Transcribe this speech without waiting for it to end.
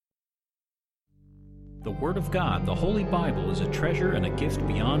The Word of God, the Holy Bible, is a treasure and a gift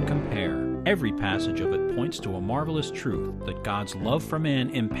beyond compare. Every passage of it points to a marvelous truth that God's love for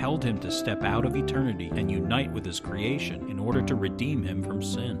man impelled him to step out of eternity and unite with his creation in order to redeem him from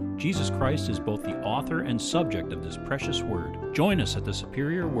sin. Jesus Christ is both the author and subject of this precious Word. Join us at the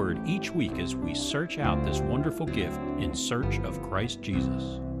Superior Word each week as we search out this wonderful gift in search of Christ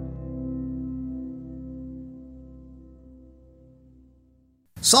Jesus.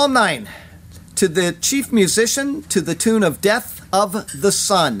 Psalm 9. To the chief musician, to the tune of Death of the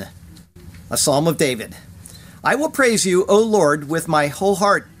Sun. A psalm of David. I will praise you, O Lord, with my whole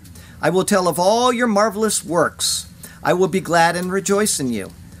heart. I will tell of all your marvelous works. I will be glad and rejoice in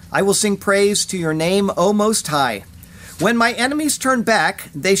you. I will sing praise to your name, O Most High. When my enemies turn back,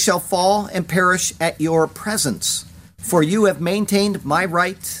 they shall fall and perish at your presence. For you have maintained my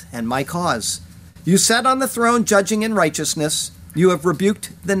right and my cause. You sat on the throne judging in righteousness. You have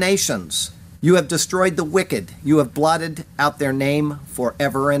rebuked the nations. You have destroyed the wicked. You have blotted out their name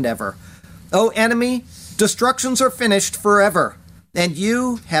forever and ever. O enemy, destructions are finished forever, and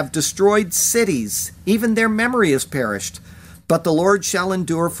you have destroyed cities. Even their memory is perished. But the Lord shall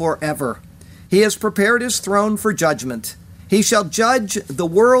endure forever. He has prepared his throne for judgment. He shall judge the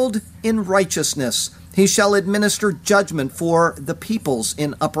world in righteousness. He shall administer judgment for the peoples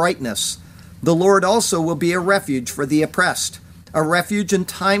in uprightness. The Lord also will be a refuge for the oppressed, a refuge in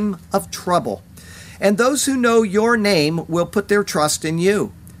time of trouble. And those who know your name will put their trust in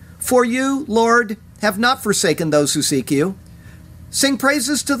you. For you, Lord, have not forsaken those who seek you. Sing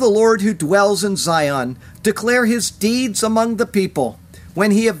praises to the Lord who dwells in Zion. Declare his deeds among the people.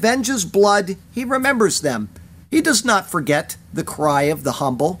 When he avenges blood, he remembers them. He does not forget the cry of the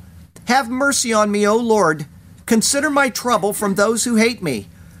humble. Have mercy on me, O Lord. Consider my trouble from those who hate me.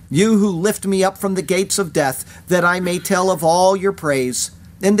 You who lift me up from the gates of death, that I may tell of all your praise.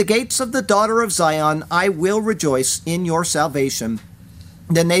 In the gates of the daughter of Zion, I will rejoice in your salvation.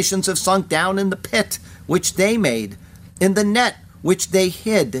 The nations have sunk down in the pit which they made. In the net which they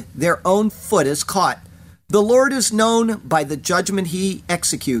hid, their own foot is caught. The Lord is known by the judgment he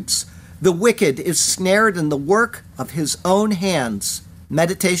executes. The wicked is snared in the work of his own hands.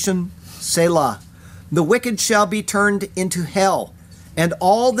 Meditation, Selah. The wicked shall be turned into hell, and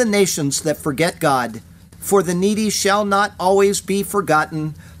all the nations that forget God. For the needy shall not always be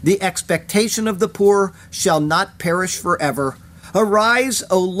forgotten. The expectation of the poor shall not perish forever. Arise,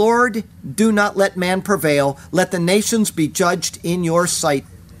 O Lord, do not let man prevail. Let the nations be judged in your sight.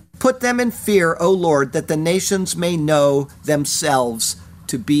 Put them in fear, O Lord, that the nations may know themselves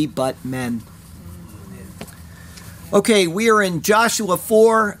to be but men. Okay, we are in Joshua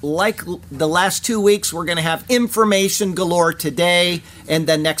 4. Like the last 2 weeks, we're going to have information galore today, and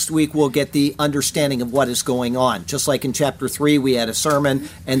then next week we'll get the understanding of what is going on. Just like in chapter 3, we had a sermon,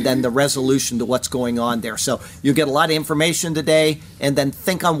 and then the resolution to what's going on there. So you'll get a lot of information today, and then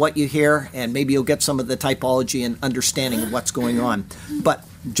think on what you hear, and maybe you'll get some of the typology and understanding of what's going on. But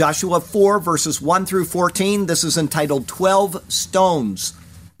Joshua 4, verses 1 through 14, this is entitled 12 Stones,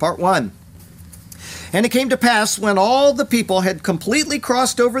 Part 1. And it came to pass, when all the people had completely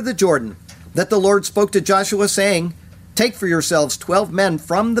crossed over the Jordan, that the Lord spoke to Joshua, saying, Take for yourselves 12 men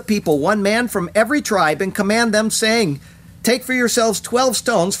from the people, 1 man from every tribe, and command them, saying, Take for yourselves 12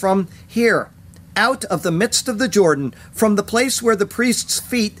 stones from here, out of the midst of the Jordan, from the place where the priest's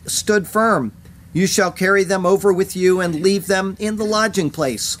feet stood firm. You shall carry them over with you and leave them in the lodging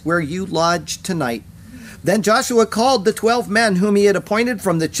place where you lodge tonight. Then Joshua called the 12 men whom he had appointed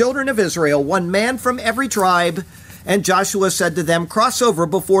from the children of Israel, 1 man from every tribe. And Joshua said to them, Cross over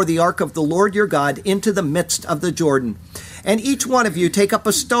before the ark of the Lord your God into the midst of the Jordan. And each one of you take up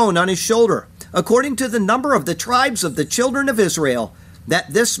a stone on his shoulder, according to the number of the tribes of the children of Israel,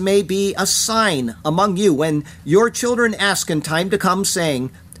 that this may be a sign among you when your children ask in time to come,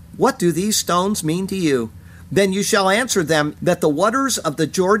 saying, What do these stones mean to you? Then you shall answer them that the waters of the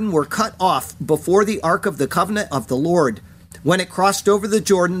Jordan were cut off before the ark of the covenant of the Lord. When it crossed over the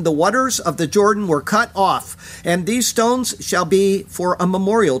Jordan, the waters of the Jordan were cut off, and these stones shall be for a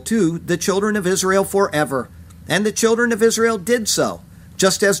memorial to the children of Israel forever. And the children of Israel did so,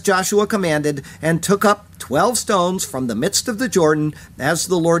 just as Joshua commanded, and took up 12 stones from the midst of the Jordan, as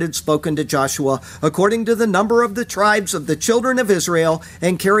the Lord had spoken to Joshua, according to the number of the tribes of the children of Israel,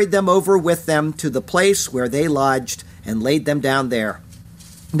 and carried them over with them to the place where they lodged, and laid them down there.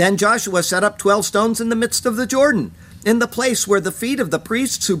 Then Joshua set up 12 stones in the midst of the Jordan, in the place where the feet of the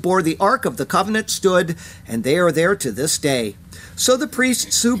priests who bore the ark of the covenant stood, and they are there to this day. So the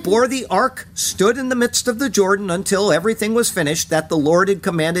priests who bore the ark stood in the midst of the Jordan until everything was finished that the Lord had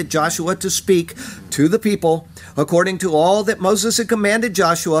commanded Joshua to speak to the people, according to all that Moses had commanded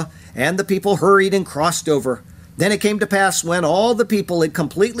Joshua. and the people hurried and crossed over. Then it came to pass, when all the people had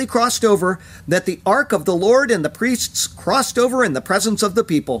completely crossed over, that the ark of the Lord and the priests crossed over in the presence of the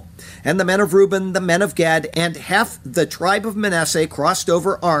people. And the men of Reuben, the men of Gad, and half the tribe of Manasseh crossed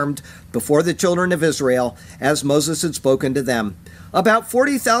over armed before the children of Israel, as Moses had spoken to them. About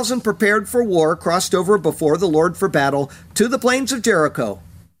 40,000 prepared for war crossed over before the Lord for battle to the plains of Jericho.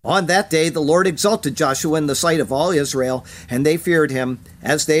 On that day the Lord exalted Joshua in the sight of all Israel, and they feared him,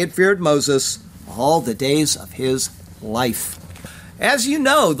 as they had feared Moses, all the days of his life. As you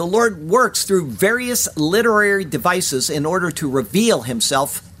know, the Lord works through various literary devices in order to reveal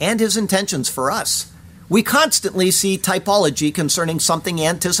himself and his intentions for us. We constantly see typology concerning something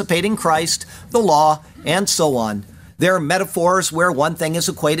anticipating Christ, the law, and so on. There are metaphors where one thing is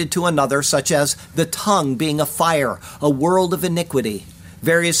equated to another, such as the tongue being a fire, a world of iniquity.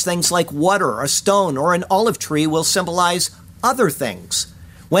 Various things like water, a stone, or an olive tree will symbolize other things.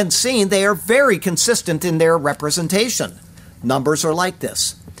 When seen, they are very consistent in their representation. Numbers are like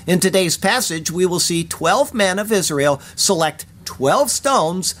this. In today's passage, we will see 12 men of Israel select 12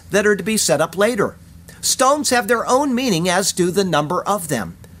 stones that are to be set up later. Stones have their own meaning, as do the number of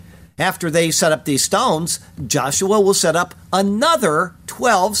them. After they set up these stones, Joshua will set up another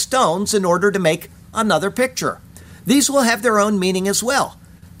 12 stones in order to make another picture. These will have their own meaning as well.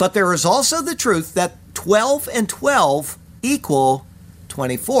 But there is also the truth that 12 and 12 equal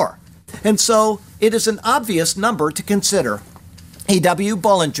 24. And so it is an obvious number to consider. A.W.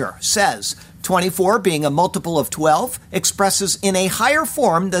 Bullinger says, 24 being a multiple of 12 expresses in a higher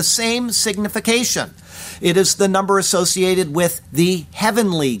form the same signification. It is the number associated with the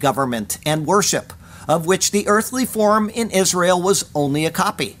heavenly government and worship, of which the earthly form in Israel was only a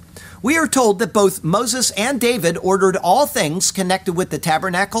copy. We are told that both Moses and David ordered all things connected with the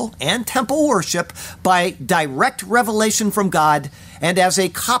tabernacle and temple worship by direct revelation from God and as a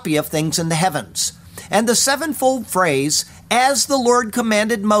copy of things in the heavens. And the sevenfold phrase, as the Lord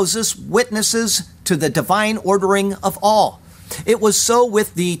commanded Moses, witnesses to the divine ordering of all. It was so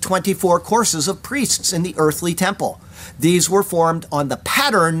with the 24 courses of priests in the earthly temple. These were formed on the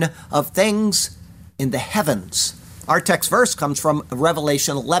pattern of things in the heavens. Our text verse comes from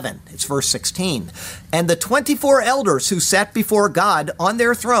Revelation 11. It's verse 16. And the 24 elders who sat before God on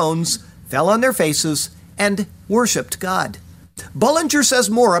their thrones fell on their faces and worshiped God. Bullinger says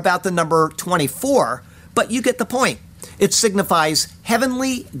more about the number 24, but you get the point. It signifies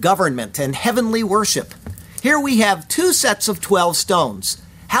heavenly government and heavenly worship. Here we have two sets of 12 stones.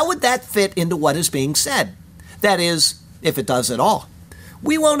 How would that fit into what is being said? That is, if it does at all.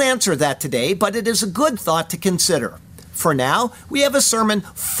 We won't answer that today, but it is a good thought to consider. For now, we have a sermon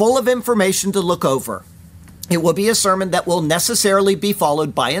full of information to look over. It will be a sermon that will necessarily be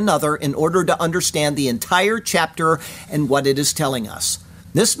followed by another in order to understand the entire chapter and what it is telling us.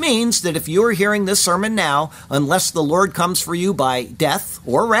 This means that if you are hearing this sermon now, unless the Lord comes for you by death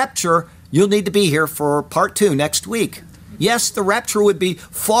or rapture, you'll need to be here for part 2 next week. Yes, the rapture would be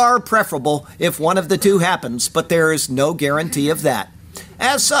far preferable if one of the two happens, but there is no guarantee of that.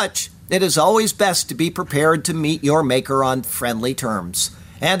 As such, it is always best to be prepared to meet your Maker on friendly terms,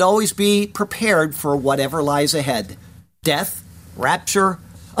 and always be prepared for whatever lies ahead. Death, rapture,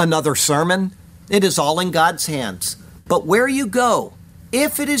 another sermon, it is all in God's hands. But where you go,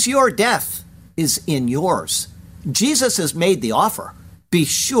 if it is your death, is in yours. Jesus has made the offer. Be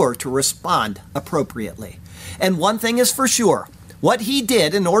sure to respond appropriately. And one thing is for sure, what he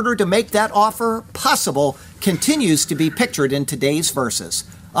did in order to make that offer possible continues to be pictured in today's verses.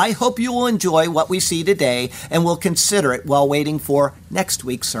 I hope you will enjoy what we see today and will consider it while waiting for next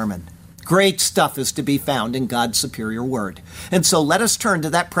week's sermon. Great stuff is to be found in God's superior word. And so let us turn to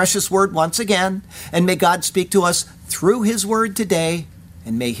that precious word once again, and may God speak to us through his word today,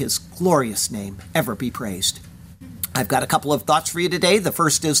 and may his glorious name ever be praised. I've got a couple of thoughts for you today. The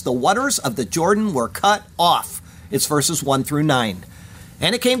first is the waters of the Jordan were cut off. It's verses 1 through 9.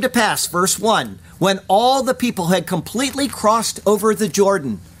 And it came to pass, verse 1, when all the people had completely crossed over the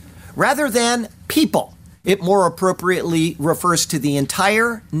Jordan. Rather than people, it more appropriately refers to the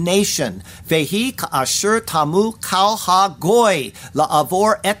entire nation. Vehi ka'asher tamu kal ha-goy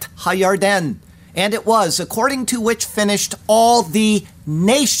la'avor et hayarden. And it was, according to which finished all the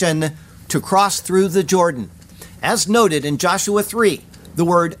nation to cross through the Jordan. As noted in Joshua 3, the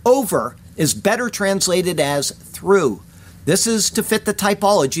word over is better translated as through. This is to fit the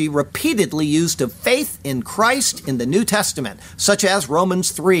typology repeatedly used of faith in Christ in the New Testament, such as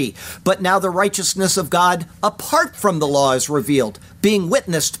Romans 3. But now the righteousness of God apart from the law is revealed, being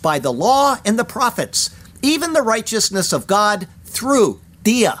witnessed by the law and the prophets, even the righteousness of God through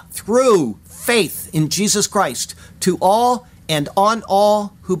faith in Jesus Christ, to all and on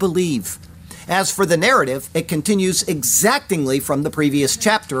all who believe. As for the narrative, it continues exactingly from the previous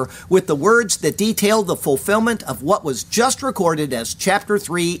chapter with the words that detail the fulfillment of what was just recorded as chapter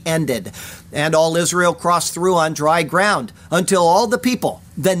 3 ended. And all Israel crossed through on dry ground until all the people,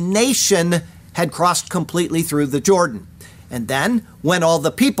 the nation, had crossed completely through the Jordan. And then, when all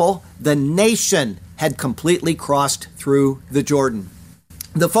the people, the nation, had completely crossed through the Jordan.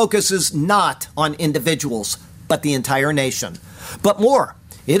 The focus is not on individuals, but the entire nation. But more,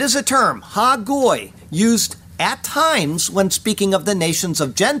 it is a term, ha-goy, used at times when speaking of the nations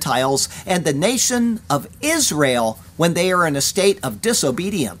of Gentiles and the nation of Israel when they are in a state of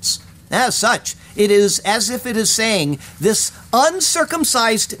disobedience. As such, it is as if it is saying this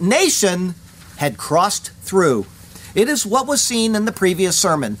uncircumcised nation had crossed through. It is what was seen in the previous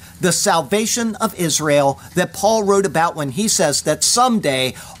sermon, the salvation of Israel, that Paul wrote about when he says that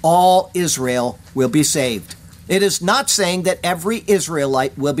someday all Israel will be saved. It is not saying that every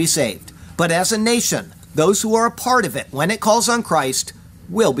Israelite will be saved, but as a nation, those who are a part of it when it calls on Christ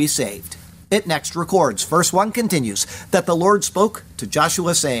will be saved. It next records, verse 1 continues, that the Lord spoke to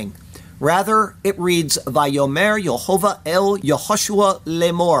Joshua saying, rather it reads, Vayomer Yehovah el Yehoshua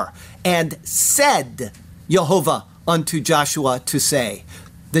lemor, and said Yehovah unto Joshua to say.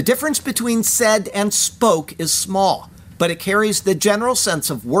 The difference between said and spoke is small, but it carries the general sense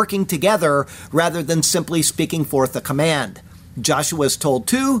of working together rather than simply speaking forth a command. Joshua is told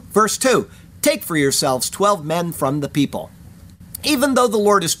to, verse 2, take for yourselves 12 men from the people. Even though the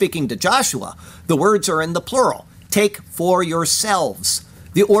Lord is speaking to Joshua, the words are in the plural, take for yourselves.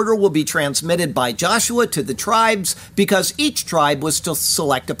 The order will be transmitted by Joshua to the tribes because each tribe was to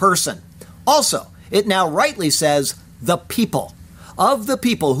select a person. Also, it now rightly says, the people. Of the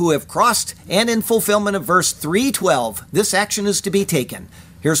people who have crossed, and in fulfillment of verse 3:12, this action is to be taken.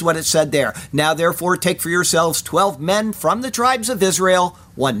 Here's what it said there. Now therefore take for yourselves 12 men from the tribes of Israel,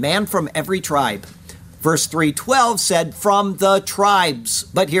 1 man from every tribe. Verse 3:12 said from the tribes,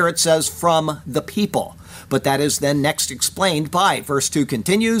 but here it says from the people. But that is then next explained by, verse 2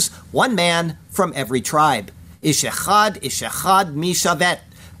 continues, 1 man from every tribe. Ish echad mishavet.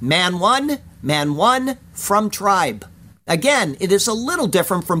 Man one from tribe. Again, it is a little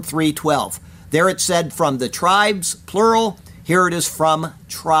different from 3:12. There it said from the tribes, plural. Here it is from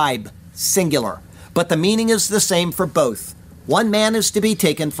tribe, singular. But the meaning is the same for both. 1 man is to be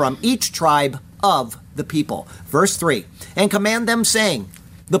taken from each tribe of the people. Verse 3, and command them saying,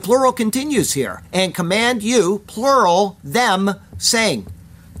 the plural continues here, and command you, plural, them, saying.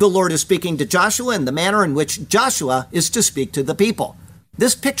 The Lord is speaking to Joshua in the manner in which Joshua is to speak to the people.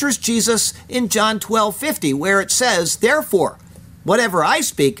 This pictures Jesus in John 12:50, where it says, therefore, whatever I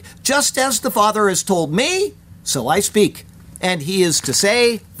speak, just as the Father has told me, so I speak. And he is to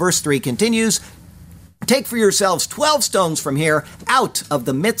say, verse 3 continues, take for yourselves 12 stones from here out of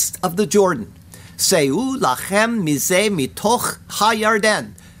the midst of the Jordan. Seu lachem mizeh mitoch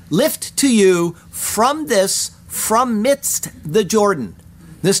hayarden. Lift to you from this, from midst the Jordan.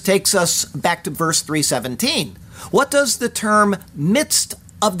 This takes us back to verse 3:17. What does the term midst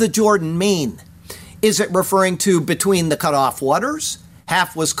of the Jordan mean? Is it referring to between the cut-off waters?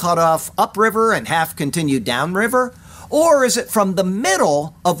 Half was cut off upriver and half continued downriver? Or is it from the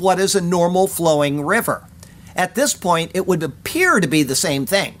middle of what is a normal flowing river? At this point, it would appear to be the same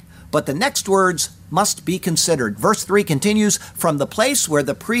thing, but the next words must be considered. Verse 3 continues, from the place where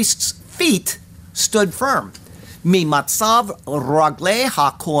the priest's feet stood firm. Mi matzav ragle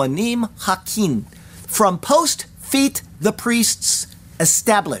hakohanim hakin. From post feet the priests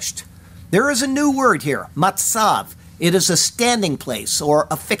established. There is a new word here, matzav. It is a standing place or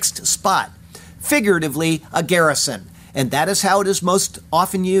a fixed spot, figuratively a garrison, and that is how it is most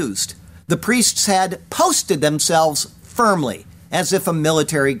often used. The priests had posted themselves firmly, as if a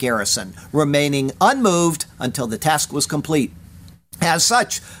military garrison, remaining unmoved until the task was complete. As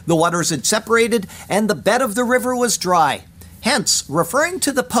such, the waters had separated and the bed of the river was dry. Hence, referring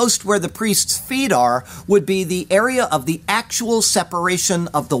to the post where the priest's feet are would be the area of the actual separation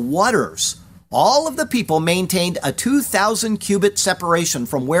of the waters. All of the people maintained a 2,000 cubit separation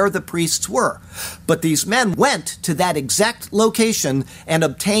from where the priests were. But these men went to that exact location and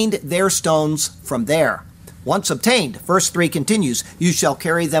obtained their stones from there. Once obtained, verse 3 continues, you shall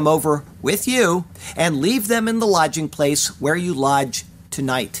carry them over with you and leave them in the lodging place where you lodge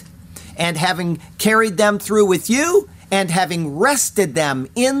tonight. And having carried them through with you, and having rested them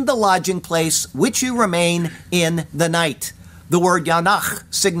in the lodging place which you remain in the night. The word yanach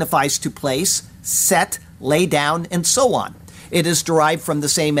signifies to place, set, lay down, and so on. It is derived from the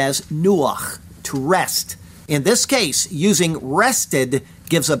same as nuach, to rest. In this case, using rested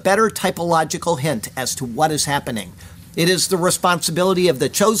gives a better typological hint as to what is happening. It is the responsibility of the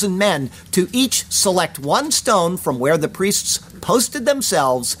chosen men to each select one stone from where the priests posted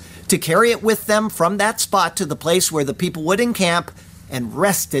themselves, to carry it with them from that spot to the place where the people would encamp and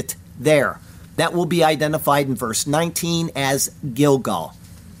rest it there. That will be identified in verse 19 as Gilgal.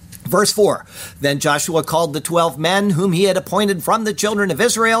 Verse 4, then Joshua called the 12 men whom he had appointed from the children of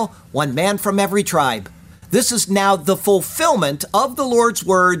Israel, one man from every tribe. This is now the fulfillment of the Lord's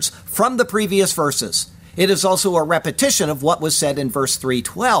words from the previous verses. It is also a repetition of what was said in verse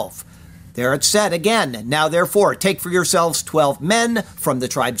 3:12. There it said again, now therefore take for yourselves 12 men from the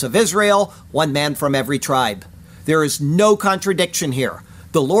tribes of Israel, one man from every tribe. There is no contradiction here.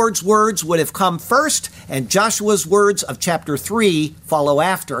 The Lord's words would have come first, and Joshua's words of chapter 3 follow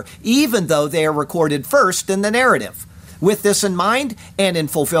after, even though they are recorded first in the narrative. With this in mind, and in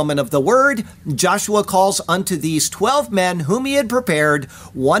fulfillment of the word, Joshua calls unto these 12 men whom he had prepared,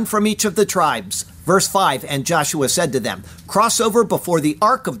 one from each of the tribes. Verse 5, and Joshua said to them, cross over before the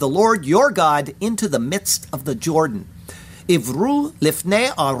ark of the Lord your God into the midst of the Jordan. Ivru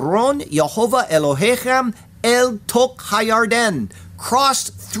lifnei Aaron Yehovah Elohechem el tok hayarden. Cross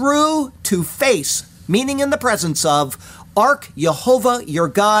through to face, meaning in the presence of, ark Yehovah your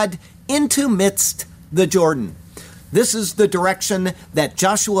God into midst the Jordan. This is the direction that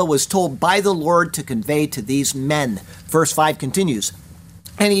Joshua was told by the Lord to convey to these men. Verse 5 continues,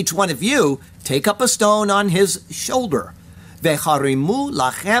 and each one of you take up a stone on his shoulder. Vecharimu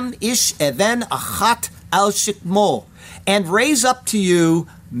lachem ish even achat al shikmo. And raise up to you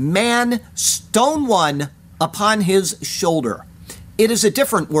man stone one upon his shoulder. It is a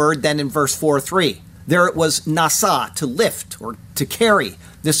different word than in verse 4:3. There it was nasa, to lift or to carry.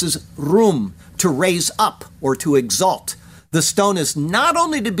 This is rum, to raise up or to exalt. The stone is not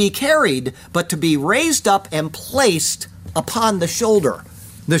only to be carried, but to be raised up and placed upon the shoulder.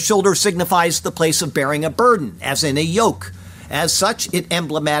 The shoulder signifies the place of bearing a burden, as in a yoke. As such, it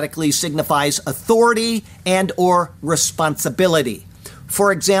emblematically signifies authority and or responsibility.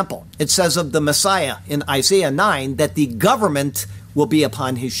 For example, it says of the Messiah in Isaiah 9 that the government will be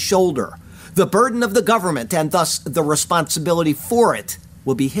upon his shoulder. The burden of the government, and thus the responsibility for it,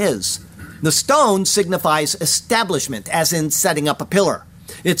 will be his. The stone signifies establishment, as in setting up a pillar.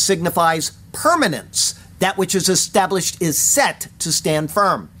 It signifies permanence. That which is established is set to stand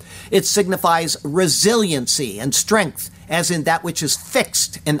firm. It signifies resiliency and strength, as in that which is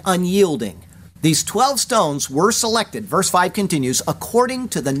fixed and unyielding. These 12 stones were selected, verse 5 continues, according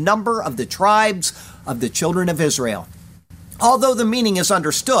to the number of the tribes of the children of Israel. Although the meaning is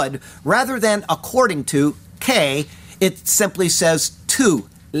understood, rather than according to, K, it simply says to,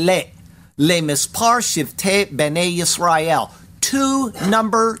 le mispar shivte bnei Yisrael, to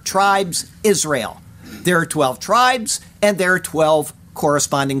number tribes Israel. There are 12 tribes, and there are 12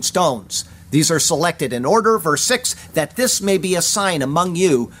 corresponding stones. These are selected in order, verse 6, that this may be a sign among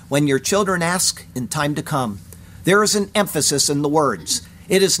you when your children ask in time to come. There is an emphasis in the words.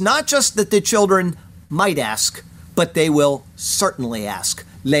 It is not just that the children might ask, but they will certainly ask.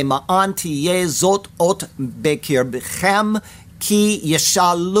 Lema'an tiyeh zot ot bekirbechem ki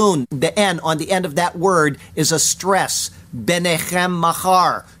yeshalun. The N on the end of that word is a stress. Benechem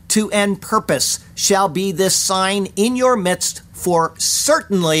machar. To end purpose shall be this sign in your midst for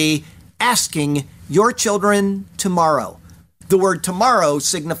certainly asking your children tomorrow. The word tomorrow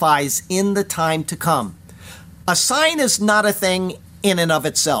signifies in the time to come. A sign is not a thing in and of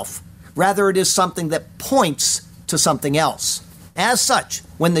itself. Rather, it is something that points to something else. As such,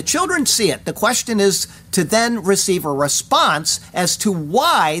 when the children see it, the question is to then receive a response as to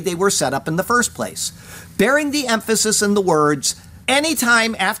why they were set up in the first place. Bearing the emphasis in the words,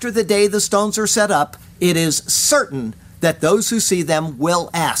 anytime after the day the stones are set up, it is certain that those who see them will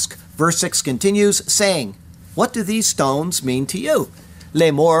ask. Verse 6 continues, saying, what do these stones mean to you?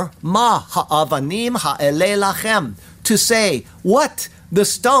 Lemor ma ha'avanim ha'ele lachem. To say, what? The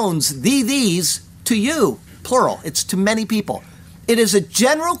stones, these, to you. Plural, it's to many people. It is a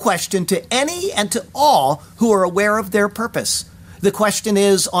general question to any and to all who are aware of their purpose. The question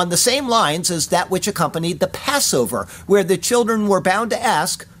is on the same lines as that which accompanied the Passover, where the children were bound to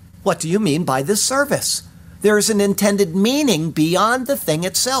ask, what do you mean by this service? There is an intended meaning beyond the thing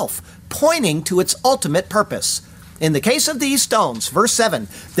itself, pointing to its ultimate purpose. In the case of these stones, verse 7,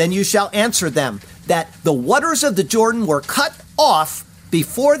 then you shall answer them, that the waters of the Jordan were cut off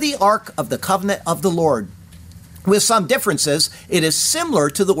before the ark of the covenant of the Lord. With some differences, it is similar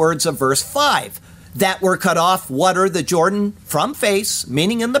to the words of verse 5, that were cut off water the Jordan from face,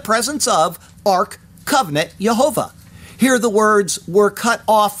 meaning in the presence of, ark, covenant, Yehovah. Here the words were cut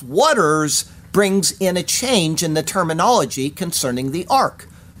off waters brings in a change in the terminology concerning the ark.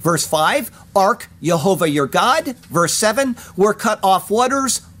 Verse 5, Ark, Jehovah your God. Verse 7, were cut off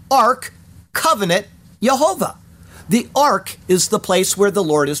waters, Ark, covenant, Jehovah. The ark is the place where the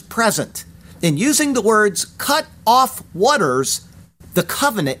Lord is present. In using the words cut off waters, the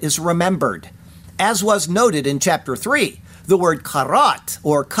covenant is remembered. As was noted in chapter 3, the word karat,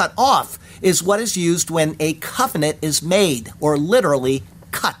 or cut off, is what is used when a covenant is made, or literally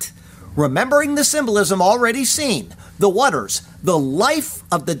cut. Remembering the symbolism already seen, the waters, the life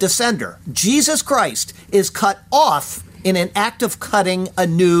of the descender, Jesus Christ, is cut off in an act of cutting a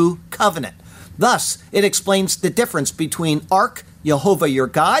new covenant. Thus, it explains the difference between Ark, Jehovah your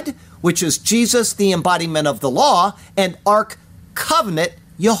God, which is Jesus, the embodiment of the law, and Ark, covenant,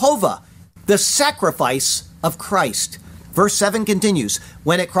 Jehovah, the sacrifice of Christ. Verse 7 continues,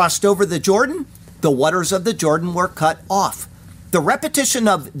 when it crossed over the Jordan, the waters of the Jordan were cut off. The repetition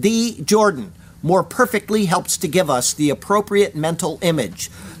of the Jordan more perfectly helps to give us the appropriate mental image.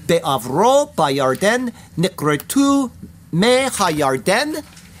 Be'avro ba'Yarden nikretu me ha'Yarden.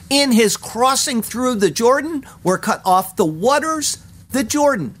 In his crossing through the Jordan were cut off the waters, the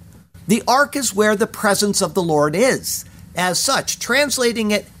Jordan. The ark is where the presence of the Lord is. As such,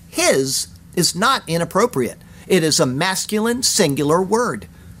 translating it his is not inappropriate. It is a masculine singular word.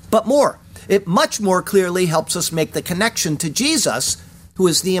 But more, it much more clearly helps us make the connection to Jesus, who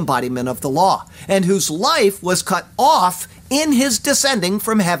is the embodiment of the law, and whose life was cut off in his descending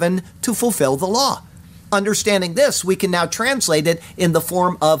from heaven to fulfill the law. Understanding this, we can now translate it in the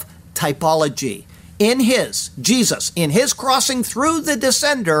form of typology. In his, Jesus, in his crossing through the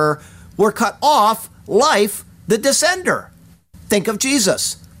descender, were cut off life, the descender. Think of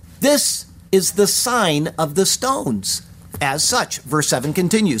Jesus. This is the sign of the stones. As such, verse 7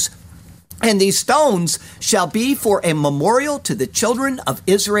 continues, and these stones shall be for a memorial to the children of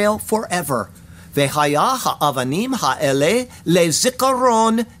Israel forever. Vehaya ha'avanim ha'ele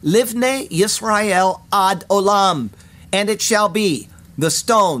lezikaron livnei Yisrael ad olam. And it shall be, the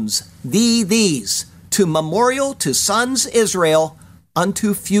stones, these, to memorial to sons Israel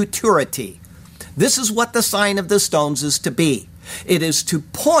unto futurity. This is what the sign of the stones is to be. It is to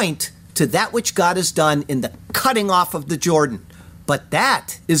point to that which God has done in the cutting off of the Jordan. But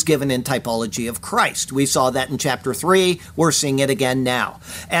that is given in typology of Christ. We saw that in chapter 3. We're seeing it again now.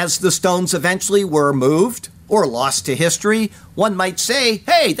 As the stones eventually were moved or lost to history, one might say,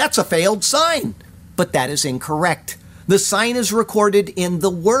 hey, that's a failed sign. But that is incorrect. The sign is recorded in the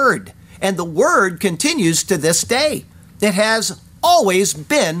Word, and the Word continues to this day. It has always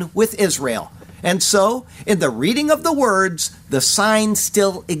been with Israel. And so, in the reading of the words, the sign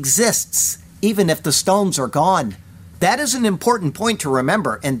still exists, even if the stones are gone. That is an important point to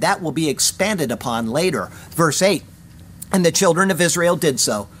remember, and that will be expanded upon later. Verse 8, and the children of Israel did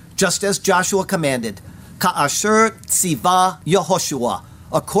so, just as Joshua commanded, Ka'asher tziva Yehoshua,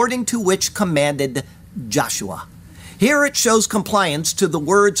 according to which commanded Joshua. Here it shows compliance to the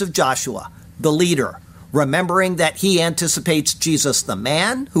words of Joshua, the leader, remembering that he anticipates Jesus the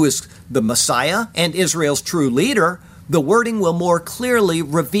man, who is the Messiah and Israel's true leader. The wording will more clearly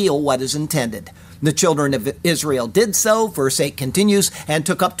reveal what is intended. The children of Israel did so, verse 8 continues, and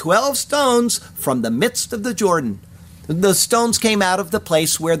took up 12 stones from the midst of the Jordan. The stones came out of the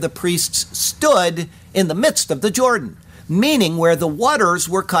place where the priests stood in the midst of the Jordan, meaning where the waters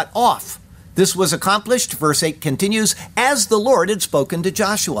were cut off. This was accomplished, verse 8 continues, as the Lord had spoken to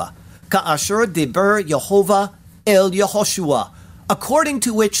Joshua. Ka'asher diber Yehovah el Yehoshua, according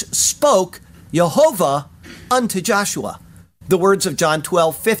to which spoke Yehovah unto Joshua. The words of John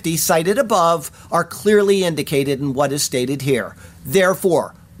 12:50 cited above are clearly indicated in what is stated here.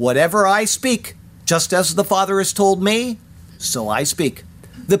 Therefore, whatever I speak, just as the Father has told me, so I speak.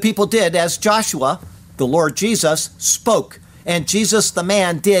 The people did as Joshua, the Lord Jesus, spoke, and Jesus the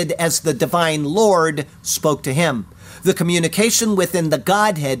man did as the divine Lord spoke to him. The communication within the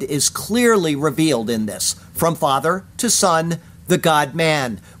Godhead is clearly revealed in this, from Father to Son, the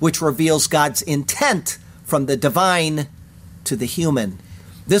God-man, which reveals God's intent from the divine to the human.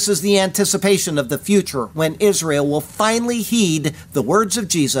 This is the anticipation of the future when Israel will finally heed the words of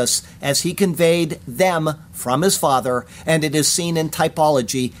Jesus as he conveyed them from his Father, and it is seen in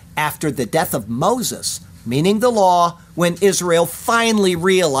typology after the death of Moses, meaning the law, when Israel finally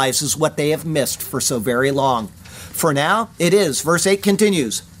realizes what they have missed for so very long. For now, it is, verse 8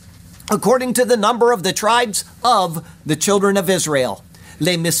 continues, according to the number of the tribes of the children of Israel,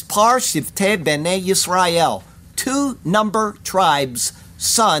 le mispar shivte bene Yisrael, to number tribes,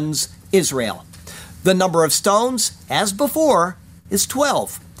 sons Israel. The number of stones, as before, is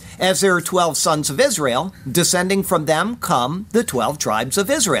 12. As there are 12 sons of Israel, descending from them come the 12 tribes of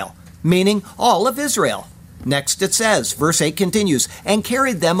Israel, meaning all of Israel. Next it says, verse 8 continues, and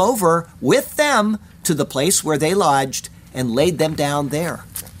carried them over with them to the place where they lodged and laid them down there.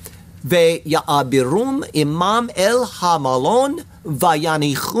 Ve'ya'abirum imam el hamalon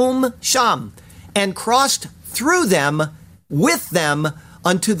vayanichum sham, and crossed through them with them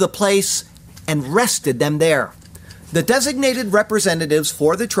unto the place and rested them there. The designated representatives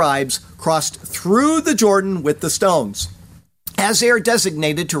for the tribes crossed through the Jordan with the stones. As they are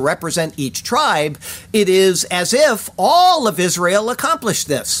designated to represent each tribe, it is as if all of Israel accomplished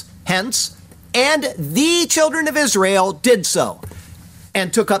this. Hence, and the children of Israel did so,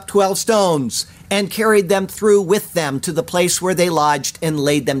 and took up 12 stones, and carried them through with them to the place where they lodged and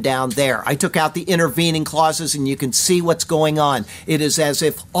laid them down there. I took out the intervening clauses, and you can see what's going on. It is as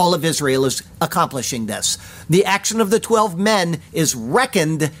if all of Israel is accomplishing this. The action of the 12 men is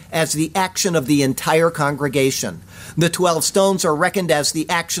reckoned as the action of the entire congregation. The 12 stones are reckoned as the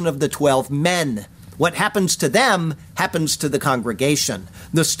action of the 12 men. What happens to them happens to the congregation.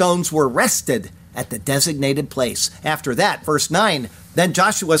 The stones were rested at the designated place. After that, verse 9, then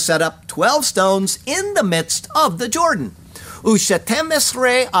Joshua set up 12 stones in the midst of the Jordan. Ushetem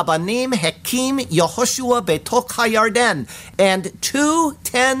esrei abanim hekim Yehoshua betok hayarden, and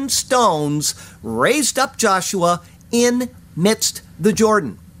 210 stones raised up Joshua in midst the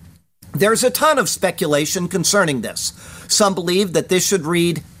Jordan. There's a ton of speculation concerning this. Some believe that this should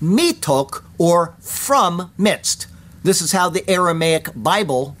read mitok, or from midst. This is how the Aramaic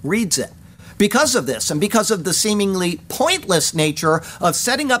Bible reads it. Because of this, and because of the seemingly pointless nature of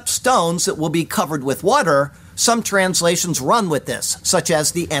setting up stones that will be covered with water, some translations run with this, such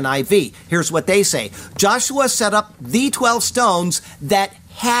as the NIV. Here's what they say. Joshua set up the 12 stones that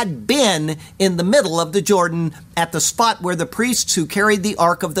had been in the middle of the Jordan at the spot where the priests who carried the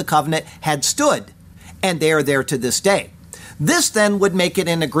Ark of the Covenant had stood, and they are there to this day. This then would make it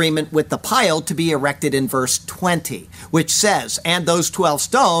in agreement with the pile to be erected in verse 20, which says, and those 12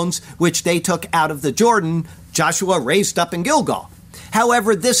 stones which they took out of the Jordan, Joshua raised up in Gilgal.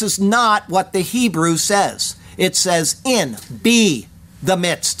 However, this is not what the Hebrew says. It says in, be, the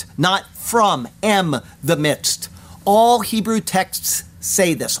midst, not from, am, the midst. All Hebrew texts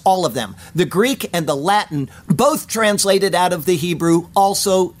say this, all of them. The Greek and the Latin, both translated out of the Hebrew,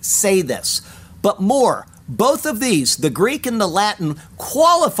 also say this. But more, both of these, the Greek and the Latin,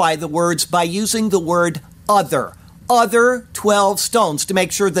 qualify the words by using the word other 12 stones, to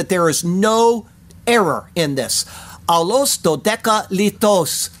make sure that there is no error in this. Alos dodeca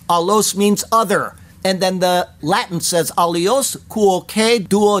litos. Alos means other. And then the Latin says alios quoque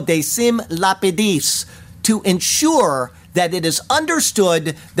duodecim lapidis, to ensure that it is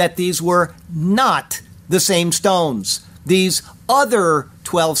understood that these were not the same stones. These other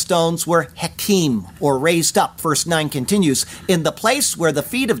 12 stones were hekim, or raised up. Verse 9 continues, in the place where the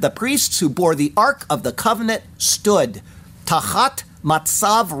feet of the priests who bore the Ark of the Covenant stood. Tachat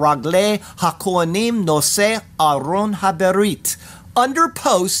matzav ragle hakohanim noseh aron haberit. Under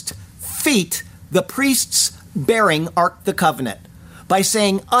post, feet, the priests bearing Ark the Covenant. By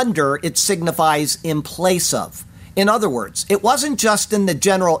saying under, it signifies in place of. In other words, it wasn't just in the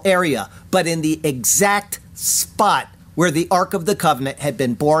general area, but in the exact spot where the Ark of the Covenant had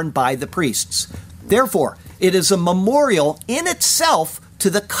been borne by the priests. Therefore, it is a memorial in itself to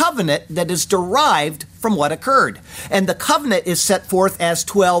the covenant that is derived from what occurred. And the covenant is set forth as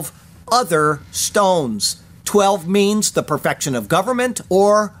 12 other stones. 12 means the perfection of government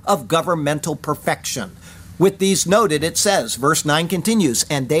or of governmental perfection. With these noted, it says, verse 9 continues,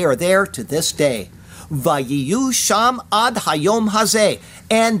 and they are there to this day. Vayiyu sham ad hayom hazeh,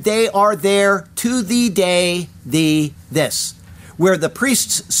 and they are there to the day, this. Where the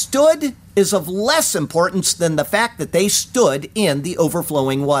priests stood is of less importance than the fact that they stood in the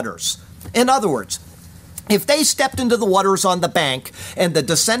overflowing waters. In other words, if they stepped into the waters on the bank and the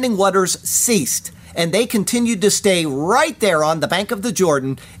descending waters ceased, and they continued to stay right there on the bank of the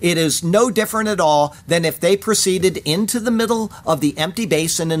Jordan, it is no different at all than if they proceeded into the middle of the empty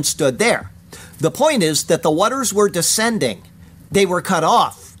basin and stood there. The point is that the waters were descending. They were cut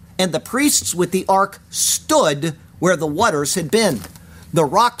off, and the priests with the ark stood where the waters had been. The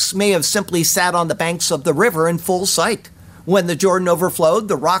rocks may have simply sat on the banks of the river in full sight. When the Jordan overflowed,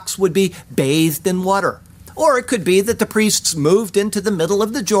 the rocks would be bathed in water. Or it could be that the priests moved into the middle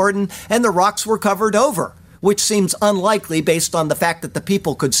of the Jordan and the rocks were covered over, which seems unlikely based on the fact that the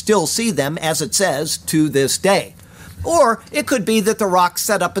people could still see them, as it says, to this day. Or it could be that the rocks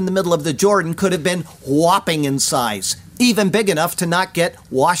set up in the middle of the Jordan could have been whopping in size, even big enough to not get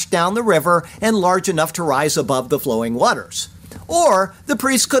washed down the river and large enough to rise above the flowing waters. Or the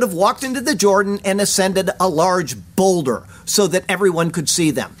priests could have walked into the Jordan and ascended a large boulder so that everyone could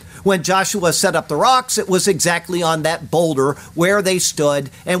see them, When Joshua set up the rocks, it was exactly on that boulder where they stood,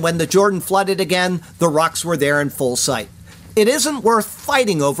 and when the Jordan flooded again, the rocks were there in full sight. It isn't worth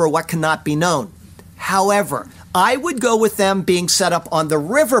fighting over what cannot be known. However, I would go with them being set up on the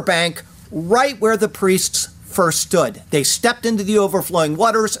riverbank right where the priests first stood. They stepped into the overflowing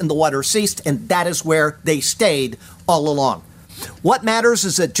waters, and the water ceased, and that is where they stayed all along. What matters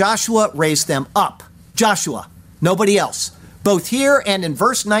is that Joshua raised them up. Joshua, nobody else. Both here and in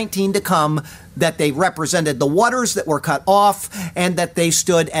verse 19 to come, that they represented the waters that were cut off and that they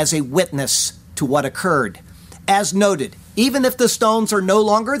stood as a witness to what occurred. As noted, even if the stones are no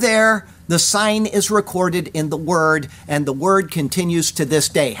longer there, the sign is recorded in the Word, and the Word continues to this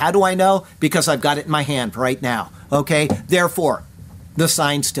day. How do I know? Because I've got it in my hand right now. Okay? Therefore, the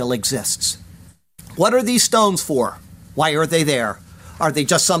sign still exists. What are these stones for? Why are they there? Are they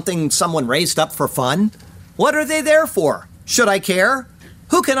just something someone raised up for fun? What are they there for? Should I care?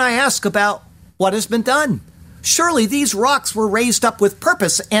 Who can I ask about what has been done? Surely these rocks were raised up with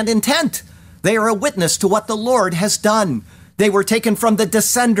purpose and intent. They are a witness to what the Lord has done. They were taken from the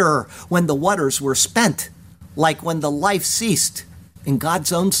descender when the waters were spent, like when the life ceased in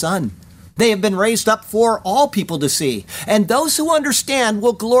God's own Son. They have been raised up for all people to see, and those who understand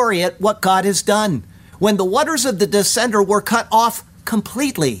will glory at what God has done. When the waters of the descender were cut off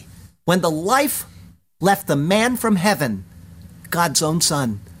completely, when the life left the man from heaven, God's own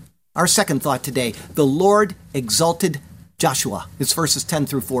Son. Our second thought today, the Lord exalted Joshua. It's verses 10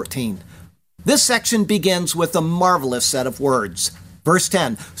 through 14. This section begins with a marvelous set of words. Verse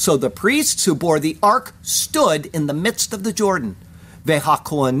 10, so the priests who bore the ark stood in the midst of the Jordan.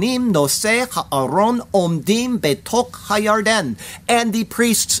 Ve'hakohanim noseh ha'aron omdim betok hayarden. And the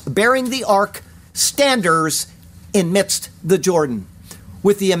priests bearing the ark, standers in midst the Jordan.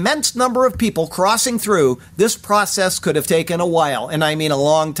 With the immense number of people crossing through, this process could have taken a while, and I mean a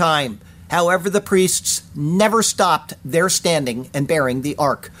long time. However, the priests never stopped their standing and bearing the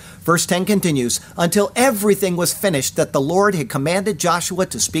ark. Verse 10 continues, until everything was finished that the Lord had commanded Joshua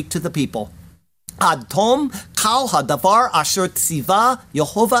to speak to the people. Ad tom kal hadavar asher tziva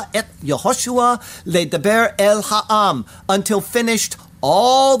Yehovah et Yehoshua ledaber el ha'am, until finished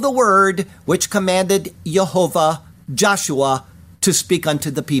all the word which commanded Yehovah Joshua to speak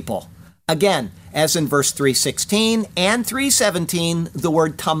unto the people. Again, as in verse 3:16 and 3:17, the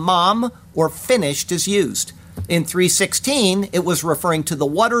word tamam, or finished, is used. In 3:16, it was referring to the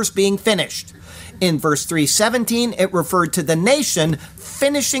waters being finished. In verse 3:17, it referred to the nation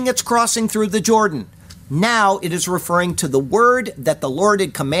finishing its crossing through the Jordan. Now it is referring to the word that the Lord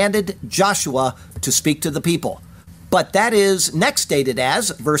had commanded Joshua to speak to the people. But that is next stated as,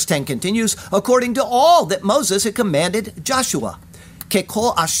 verse 10 continues, according to all that Moses had commanded Joshua.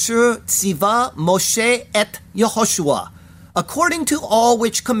 Kekol asher tziva Moshe et Yehoshua, according to all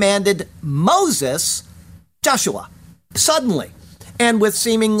which commanded Moses, Joshua. Suddenly, and with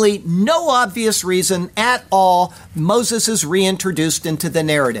seemingly no obvious reason at all, Moses is reintroduced into the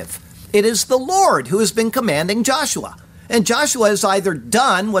narrative. It is the Lord who has been commanding Joshua, and Joshua has either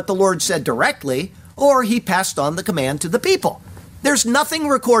done what the Lord said directly, or he passed on the command to the people. There's nothing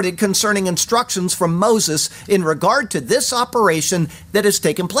recorded concerning instructions from Moses in regard to this operation that has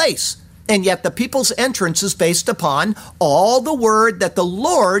taken place. And yet the people's entrance is based upon all the word that the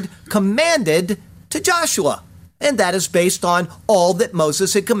Lord commanded to Joshua. And that is based on all that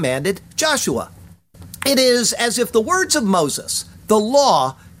Moses had commanded Joshua. It is as if the words of Moses, the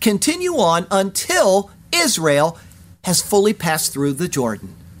law, continue on until Israel has fully passed through the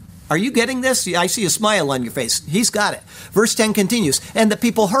Jordan. Are you getting this? I see a smile on your face. He's got it. Verse 10 continues, and the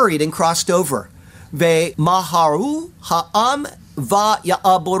people hurried and crossed over. Ve'maharu ha'am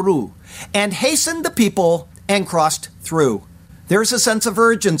va'ya'aboru, and hastened the people and crossed through. There's a sense of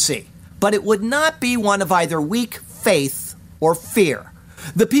urgency, but it would not be one of either weak faith or fear.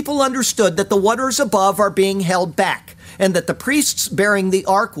 The people understood that the waters above are being held back, and that the priests bearing the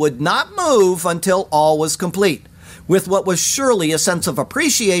ark would not move until all was complete. With what was surely a sense of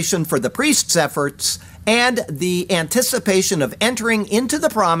appreciation for the priests' efforts and the anticipation of entering into the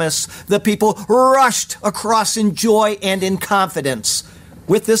promise, the people rushed across in joy and in confidence.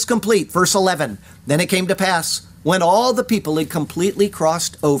 With this complete, verse 11, then it came to pass, when all the people had completely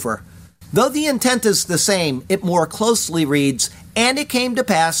crossed over. Though the intent is the same, it more closely reads, and it came to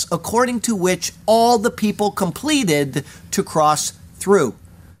pass, according to which all the people completed to cross through.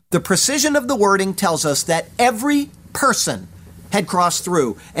 The precision of the wording tells us that every person had crossed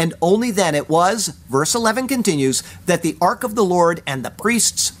through, and only then it was, verse 11 continues, that the ark of the Lord and the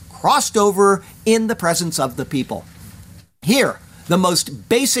priests crossed over in the presence of the people. Here, the most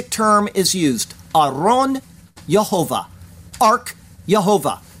basic term is used, Aron Yehovah, Ark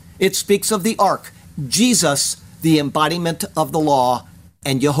Yehovah. It speaks of the ark, Jesus, the embodiment of the law,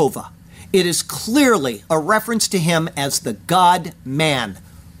 and Jehovah. It is clearly a reference to him as the God-man.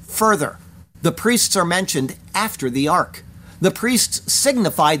 Further, the priests are mentioned after the ark. The priests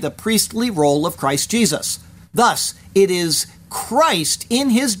signify the priestly role of Christ Jesus. Thus, it is Christ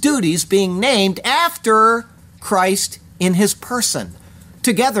in his duties being named after Christ in his person.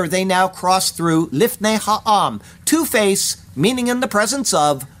 Together, they now cross through Lifnei Ha'am, to face, meaning in the presence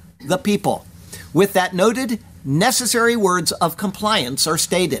of, the people. With that noted, necessary words of compliance are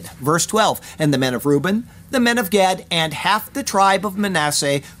stated. Verse 12, and the men of Reuben, the men of Gad, and half the tribe of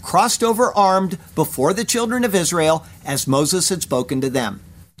Manasseh crossed over armed before the children of Israel, as Moses had spoken to them.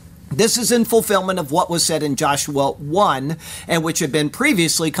 This is in fulfillment of what was said in Joshua 1, and which had been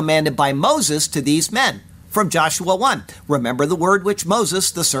previously commanded by Moses to these men. From Joshua 1, remember the word which Moses,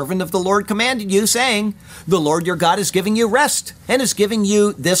 the servant of the Lord, commanded you, saying, the Lord your God is giving you rest, and is giving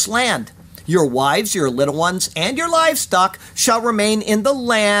you this land. Your wives, your little ones, and your livestock shall remain in the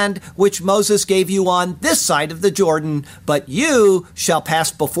land which Moses gave you on this side of the Jordan, but you shall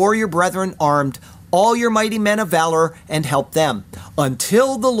pass before your brethren armed, all your mighty men of valor, and help them,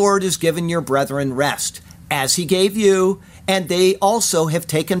 until the Lord has given your brethren rest, as he gave you, and they also have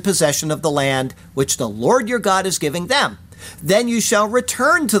taken possession of the land which the Lord your God is giving them. Then you shall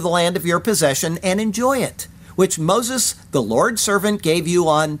return to the land of your possession and enjoy it, which Moses, the Lord's servant, gave you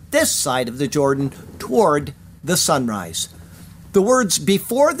on this side of the Jordan toward the sunrise. The words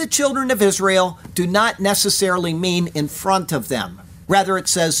before the children of Israel do not necessarily mean in front of them. Rather, it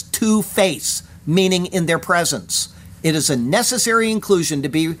says to face, meaning in their presence. It is a necessary inclusion to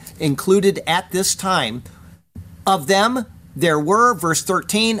be included at this time. Of them, there were, verse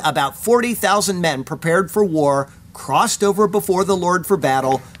 13, about 40,000 men prepared for war, crossed over before the Lord for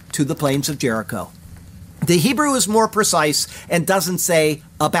battle to the plains of Jericho. The Hebrew is more precise and doesn't say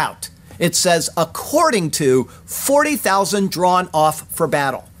about. It says according to 40,000 drawn off for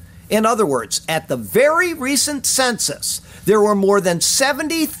battle. In other words, at the very recent census, there were more than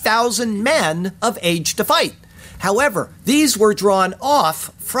 70,000 men of age to fight. However, these were drawn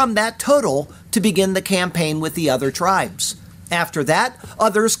off from that total to begin the campaign with the other tribes. After that,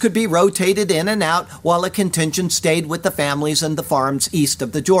 others could be rotated in and out while a contingent stayed with the families and the farms east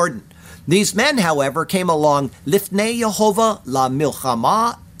of the Jordan. These men, however, came along Lifnei Yehovah la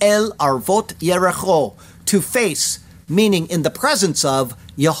milchama el arvot Yericho, to face, meaning in the presence of,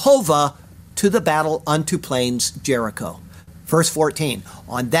 Yehovah, to the battle unto plains Jericho. Verse 14,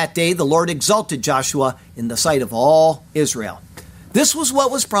 on that day the Lord exalted Joshua in the sight of all Israel. This was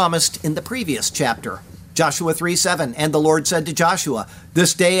what was promised in the previous chapter. Joshua 3:7, and the Lord said to Joshua,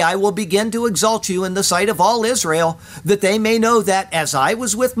 this day I will begin to exalt you in the sight of all Israel, that they may know that as I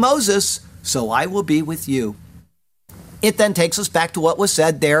was with Moses, so I will be with you. It then takes us back to what was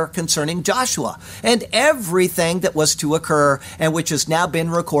said there concerning Joshua and everything that was to occur and which has now been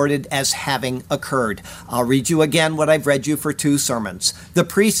recorded as having occurred. I'll read you again what I've read you for 2 sermons. The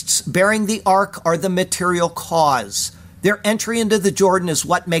priests bearing the ark are the material cause. Their entry into the Jordan is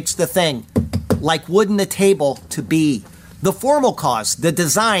what makes the thing, like wood in a table, to be. The formal cause, the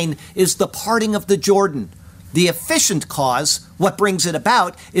design, is the parting of the Jordan. The efficient cause, what brings it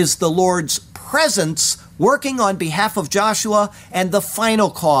about, is the Lord's presence working on behalf of Joshua, and the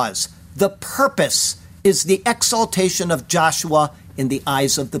final cause, the purpose, is the exaltation of Joshua in the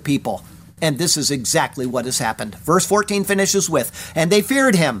eyes of the people. And this is exactly what has happened. Verse 14 finishes with, and they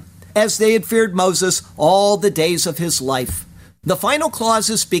feared him, as they had feared Moses all the days of his life. The final clause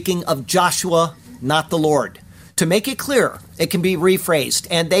is speaking of Joshua, not the Lord. To make it clear, it can be rephrased,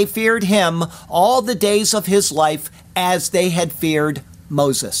 and they feared him all the days of his life as they had feared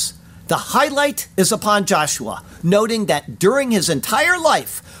Moses. The highlight is upon Joshua, noting that during his entire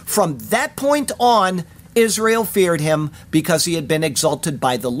life, from that point on, Israel feared him because he had been exalted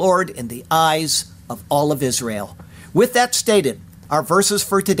by the Lord in the eyes of all of Israel. With that stated, our verses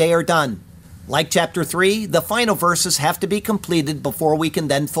for today are done. Like chapter 3, the final verses have to be completed before we can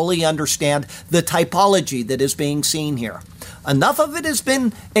then fully understand the typology that is being seen here. Enough of it has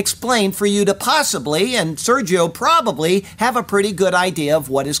been explained for you to possibly, and Sergio probably, have a pretty good idea of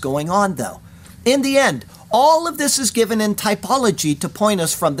what is going on, though. In the end, all of this is given in typology to point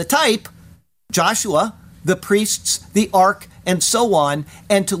us from the type, Joshua, the priests, the ark, and so on,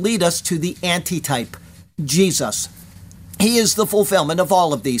 and to lead us to the antitype, Jesus. He is the fulfillment of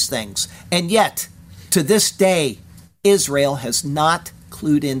all of these things. And yet, to this day, Israel has not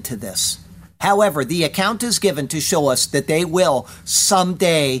clued into this. However, the account is given to show us that they will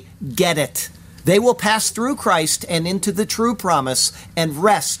someday get it. They will pass through Christ and into the true promise and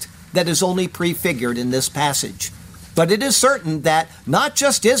rest that is only prefigured in this passage. But it is certain that not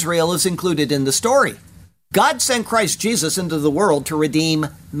just Israel is included in the story. God sent Christ Jesus into the world to redeem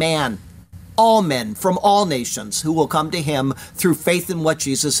man, all men from all nations who will come to him through faith in what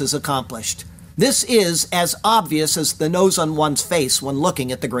Jesus has accomplished. This is as obvious as the nose on one's face when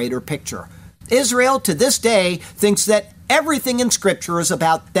looking at the greater picture. Israel to this day thinks that everything in Scripture is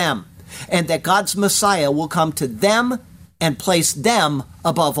about them, and that God's Messiah will come to them and place them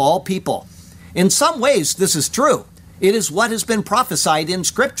above all people. In some ways, this is true. It is what has been prophesied in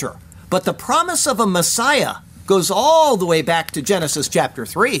Scripture. But the promise of a Messiah goes all the way back to Genesis chapter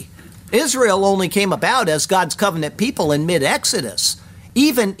 3. Israel only came about as God's covenant people in mid-Exodus,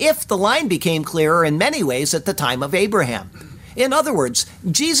 even if the line became clearer in many ways at the time of Abraham. In other words,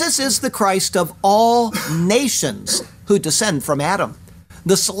 Jesus is the Christ of all nations who descend from Adam.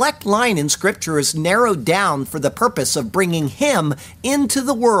 The select line in Scripture is narrowed down for the purpose of bringing him into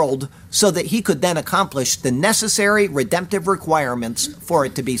the world so that he could then accomplish the necessary redemptive requirements for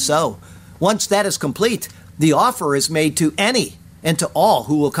it to be so. Once that is complete, the offer is made to any and to all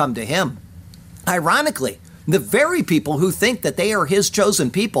who will come to him. Ironically, the very people who think that they are his chosen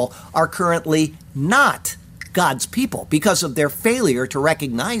people are currently not God's people because of their failure to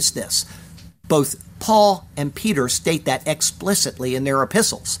recognize this. Both Paul and Peter state that explicitly in their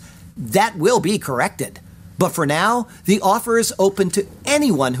epistles. That will be corrected. But for now, the offer is open to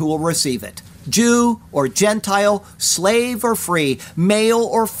anyone who will receive it. Jew or Gentile, slave or free, male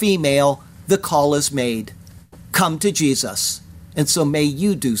or female, the call is made. Come to Jesus, and so may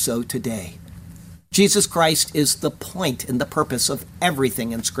you do so today. Jesus Christ is the point and the purpose of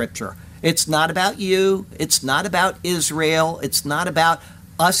everything in Scripture. It's not about you. It's not about Israel. It's not about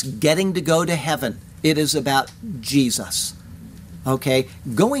us getting to go to heaven. It is about Jesus. Okay?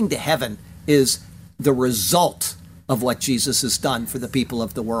 Going to heaven is the result of what Jesus has done for the people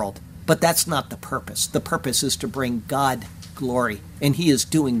of the world. But that's not the purpose. The purpose is to bring God glory. And he is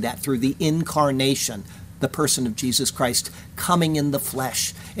doing that through the incarnation, the person of Jesus Christ coming in the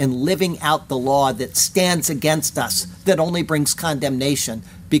flesh and living out the law that stands against us, that only brings condemnation,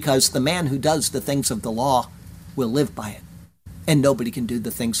 because the man who does the things of the law will live by it. And nobody can do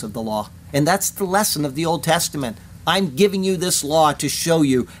the things of the law. And that's the lesson of the Old Testament. I'm giving you this law to show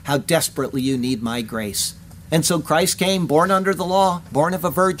you how desperately you need my grace. And so Christ came, born under the law, born of a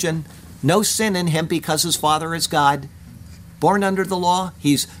virgin, no sin in him because his Father is God. Born under the law,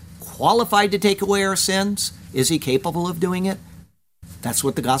 he's qualified to take away our sins. Is he capable of doing it? That's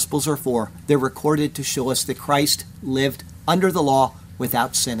what the Gospels are for. They're recorded to show us that Christ lived under the law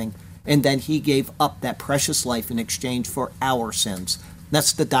without sinning, and then he gave up that precious life in exchange for our sins.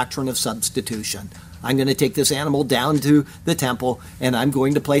 That's the doctrine of substitution. I'm going to take this animal down to the temple, and I'm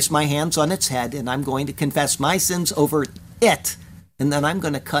going to place my hands on its head, and I'm going to confess my sins over it, and then I'm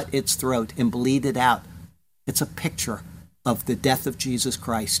going to cut its throat and bleed it out. It's a picture of the death of Jesus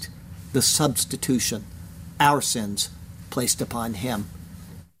Christ, the substitution, our sins placed upon him.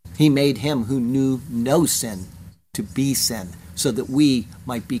 He made him who knew no sin to be sin, so that we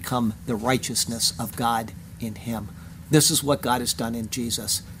might become the righteousness of God in him. This is what God has done in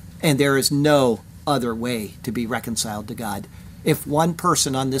Jesus, and there is no other way to be reconciled to God. If one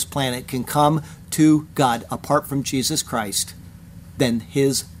person on this planet can come to God apart from Jesus Christ, then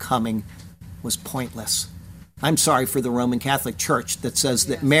his coming was pointless. I'm sorry for the Roman Catholic Church that says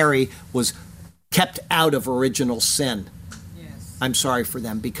that Mary was kept out of original sin. I'm sorry for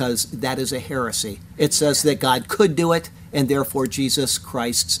them, because that is a heresy. It says that God could do it, and therefore Jesus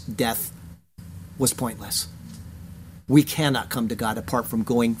Christ's death was pointless. We cannot come to God apart from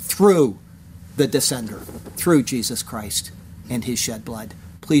going through the descender, through Jesus Christ and his shed blood.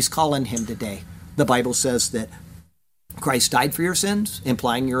 Please call on him today. The Bible says that Christ died for your sins,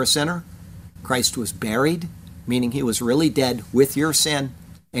 implying you're a sinner. Christ was buried, meaning he was really dead with your sin.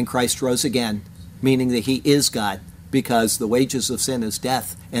 And Christ rose again, meaning that he is God, because the wages of sin is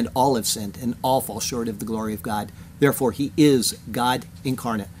death, and all have sinned, and all fall short of the glory of God. Therefore, he is God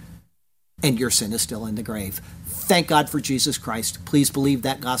incarnate, and your sin is still in the grave. Thank God for Jesus Christ. Please believe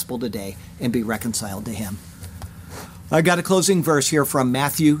that gospel today and be reconciled to him. I got a closing verse here from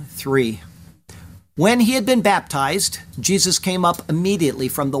Matthew 3. When he had been baptized, Jesus came up immediately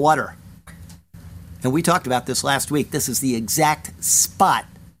from the water. And we talked about this last week. This is the exact spot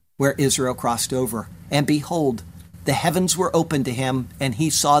where Israel crossed over. And behold, the heavens were opened to him, and he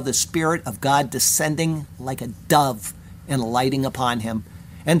saw the Spirit of God descending like a dove and alighting upon him.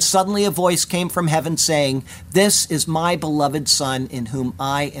 And suddenly a voice came from heaven saying, "This is my beloved Son, in whom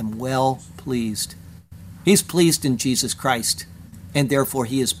I am well pleased." He's pleased in Jesus Christ, and therefore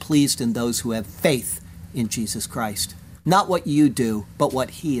he is pleased in those who have faith in Jesus Christ. Not what you do, but what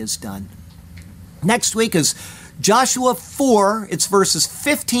he has done. Next week is Joshua 4, it's verses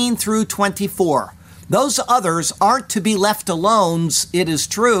 15 through 24. Those others aren't to be left alone, it is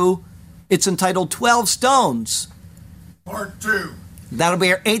true. It's entitled 12 Stones. Part 2. That'll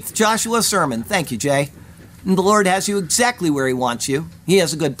be our 8th Joshua sermon. Thank you, Jay. And the Lord has you exactly where he wants you. He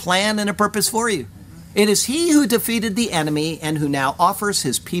has a good plan and a purpose for you. It is he who defeated the enemy and who now offers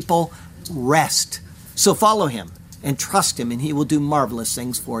his people rest. So follow him and trust him, and he will do marvelous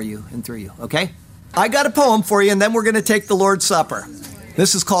things for you and through you, okay? I got a poem for you, and then we're going to take the Lord's Supper.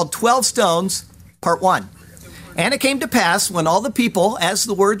 This is called 12 Stones, Part 1. And it came to pass, when all the people, as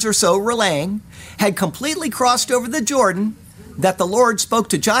the words are so relaying, had completely crossed over the Jordan, that the Lord spoke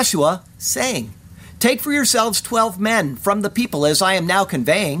to Joshua, saying, Take for yourselves 12 men from the people, as I am now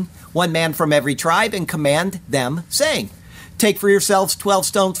conveying, 1 man from every tribe, and command them, saying, Take for yourselves 12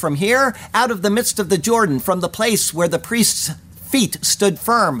 stones from here, out of the midst of the Jordan, from the place where the priest's feet stood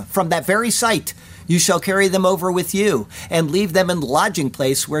firm, from that very site. You shall carry them over with you, and leave them in the lodging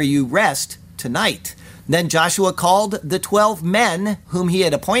place where you rest tonight. Then Joshua called the 12 men whom he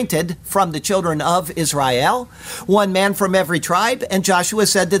had appointed from the children of Israel, 1 man from every tribe, and Joshua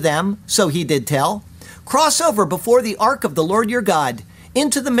said to them, so he did tell, Cross over before the ark of the Lord your God,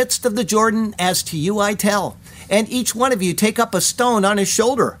 into the midst of the Jordan, as to you I tell. And each one of you take up a stone on his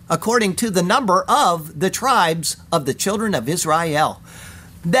shoulder, according to the number of the tribes of the children of Israel,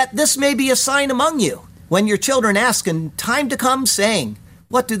 that this may be a sign among you, when your children ask in time to come, saying,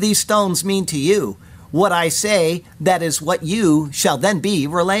 What do these stones mean to you? What I say, that is what you shall then be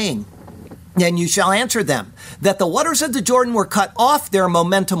relaying. And you shall answer them, that the waters of the Jordan were cut off, their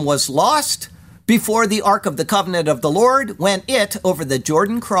momentum was lost, before the ark of the covenant of the Lord, when it over the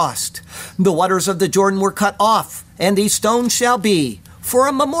Jordan crossed. The waters of the Jordan were cut off, and these stones shall be for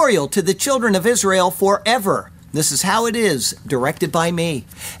a memorial to the children of Israel forever. This is how it is, directed by me.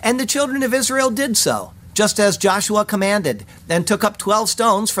 And the children of Israel did so, just as Joshua commanded, and took up 12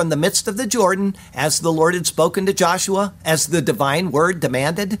 stones from the midst of the Jordan, as the Lord had spoken to Joshua, as the divine word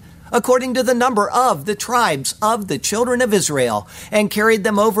demanded, according to the number of the tribes of the children of Israel, and carried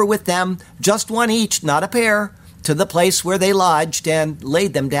them over with them, just 1 each, not a pair, to the place where they lodged, and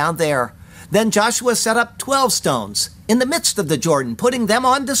laid them down there. Then Joshua set up 12 stones in the midst of the Jordan, putting them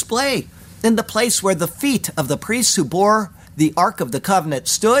on display, in the place where the feet of the priests who bore the ark of the covenant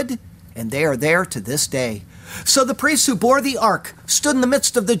stood, and they are there to this day. So the priests who bore the ark stood in the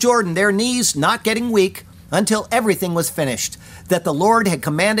midst of the Jordan, their knees not getting weak, until everything was finished, that the Lord had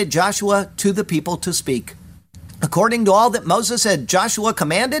commanded Joshua to the people to speak. According to all that Moses had Joshua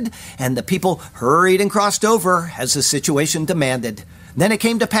commanded, and the people hurried and crossed over as the situation demanded. Then it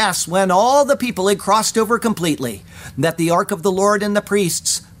came to pass, when all the people had crossed over completely, that the ark of the Lord and the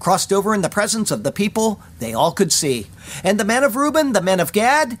priests crossed over in the presence of the people, they all could see. And the men of Reuben, the men of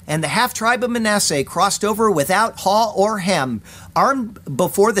Gad, and the half-tribe of Manasseh crossed over without haw or hem, armed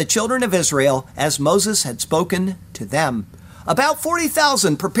before the children of Israel, as Moses had spoken to them. About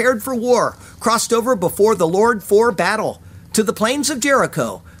 40,000 prepared for war crossed over before the Lord for battle. To the plains of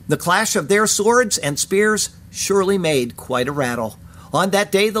Jericho, the clash of their swords and spears surely made quite a rattle. On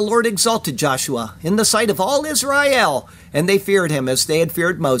that day the Lord exalted Joshua in the sight of all Israel, and they feared him as they had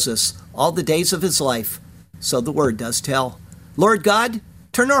feared Moses all the days of his life. So the word does tell. Lord God,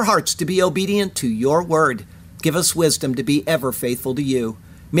 turn our hearts to be obedient to your word. Give us wisdom to be ever faithful to you.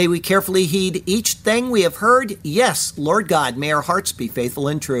 May we carefully heed each thing we have heard. Yes, Lord God, may our hearts be faithful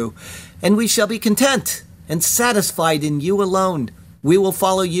and true. And we shall be content and satisfied in you alone. We will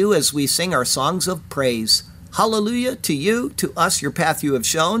follow you as we sing our songs of praise. Hallelujah to you, to us your path you have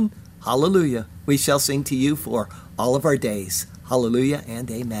shown. Hallelujah. We shall sing to you for all of our days. Hallelujah and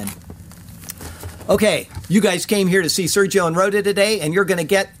amen. Okay, you guys came here to see Sergio and Rhoda today, and you're going to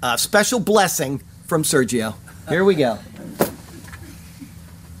get a special blessing from Sergio. Here we go.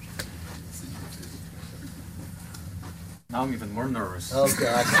 Now I'm even more nervous. Oh,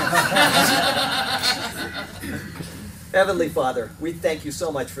 God. Heavenly Father, we thank you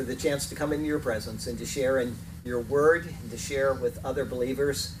so much for the chance to come into your presence and to share in your word and to share with other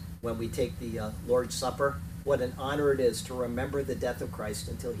believers when we take the Lord's Supper. What an honor it is to remember the death of Christ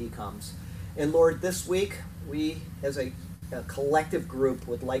until he comes. And Lord, this week, we as a collective group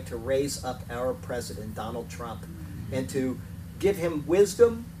would like to raise up our president, Donald Trump, and to give him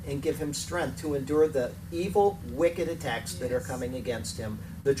wisdom and give him strength to endure the evil, wicked attacks that are coming against him.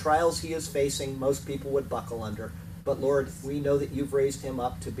 The trials he is facing, most people would buckle under. But Lord, we know that you've raised him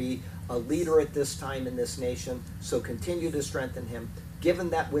up to be a leader at this time in this nation, so continue to strengthen him. Give him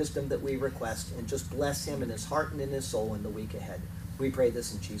that wisdom that we request, and just bless him in his heart and in his soul in the week ahead. We pray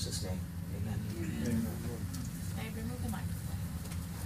this in Jesus' name. Amen. Amen.